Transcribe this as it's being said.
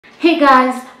Hey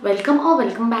guys,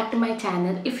 welcome back to my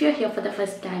channel. If you're here for the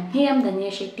first time, hey, I'm Dhanya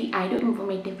Shetty. I do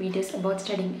informative videos about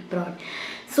studying abroad.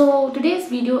 So today's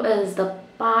video is the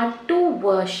part 2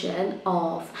 version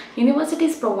of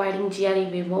universities providing GRE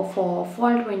waiver for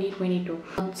fall 2022.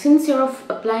 Since you're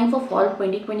applying for fall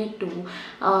 2022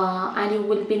 and you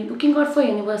will be looking out for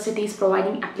universities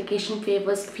providing application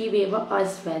favors, fee waiver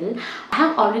as well, I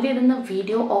have already done a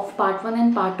video of part 1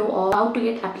 and part 2 of how to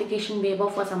get application waiver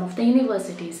for some of the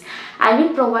universities. I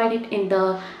will provide it in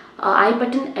the I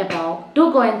button above.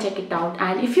 Do go and check it out,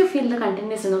 and if you feel the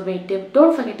content is innovative,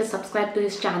 don't forget to subscribe to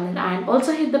this channel and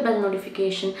also hit the bell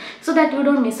notification so that you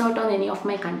don't miss out on any of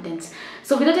my contents.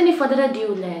 So without any further ado,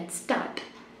 let's start.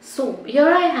 So here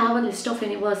I have a list of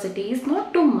universities,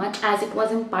 not too much as it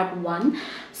was in part 1.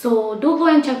 So do go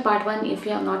and check part 1 if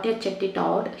you have not yet checked it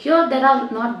out. Here there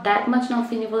are not that much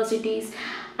of universities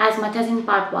as much as in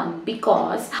part 1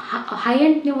 because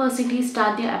high-end universities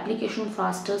start their application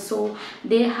faster, so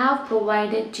they have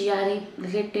provided GRE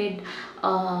related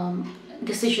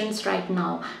decisions right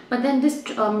now. But then this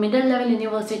middle level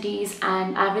universities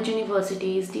and average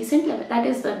universities, decent level, that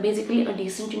is basically a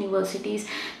decent universities,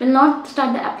 will not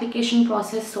start the application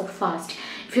process so fast.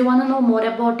 If you want to know more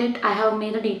about it, I have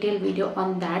made a detailed video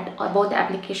on that, about the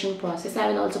application process. I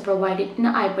will also provide it in the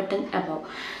I button above.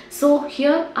 So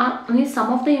here are only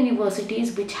some of the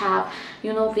universities which have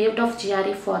waived off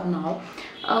GRE for now.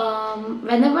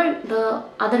 Whenever the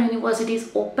other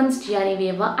universities opens GRE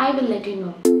waiver, I will let you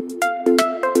know.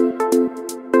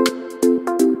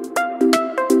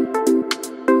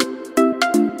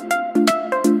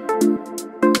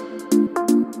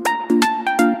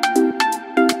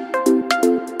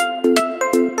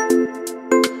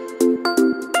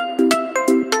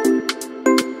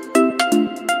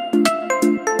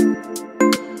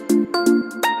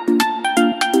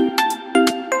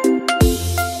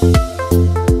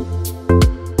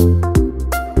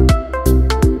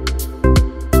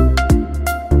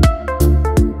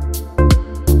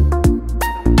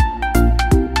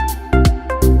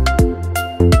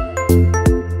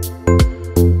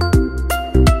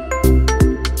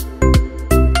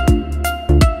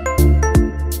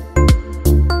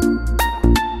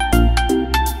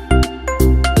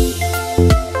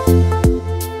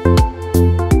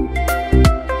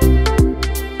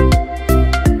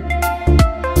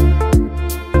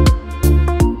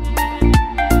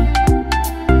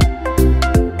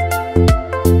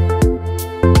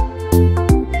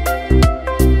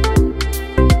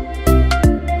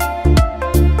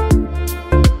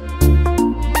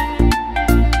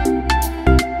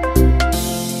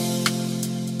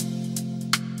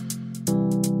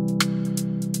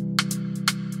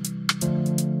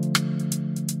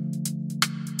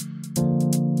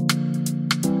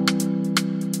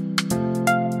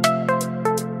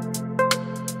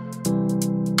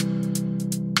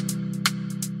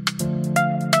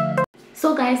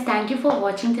 So guys, thank you for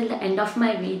watching till the end of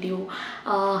my video.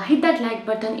 Hit that like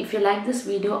button if you like this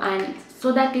video, and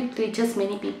so that it reaches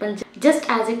many people just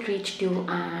as it reached you,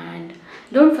 and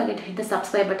don't forget to hit the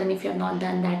subscribe button if you have not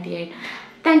done that yet.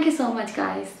 Thank you so much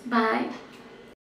guys. Bye.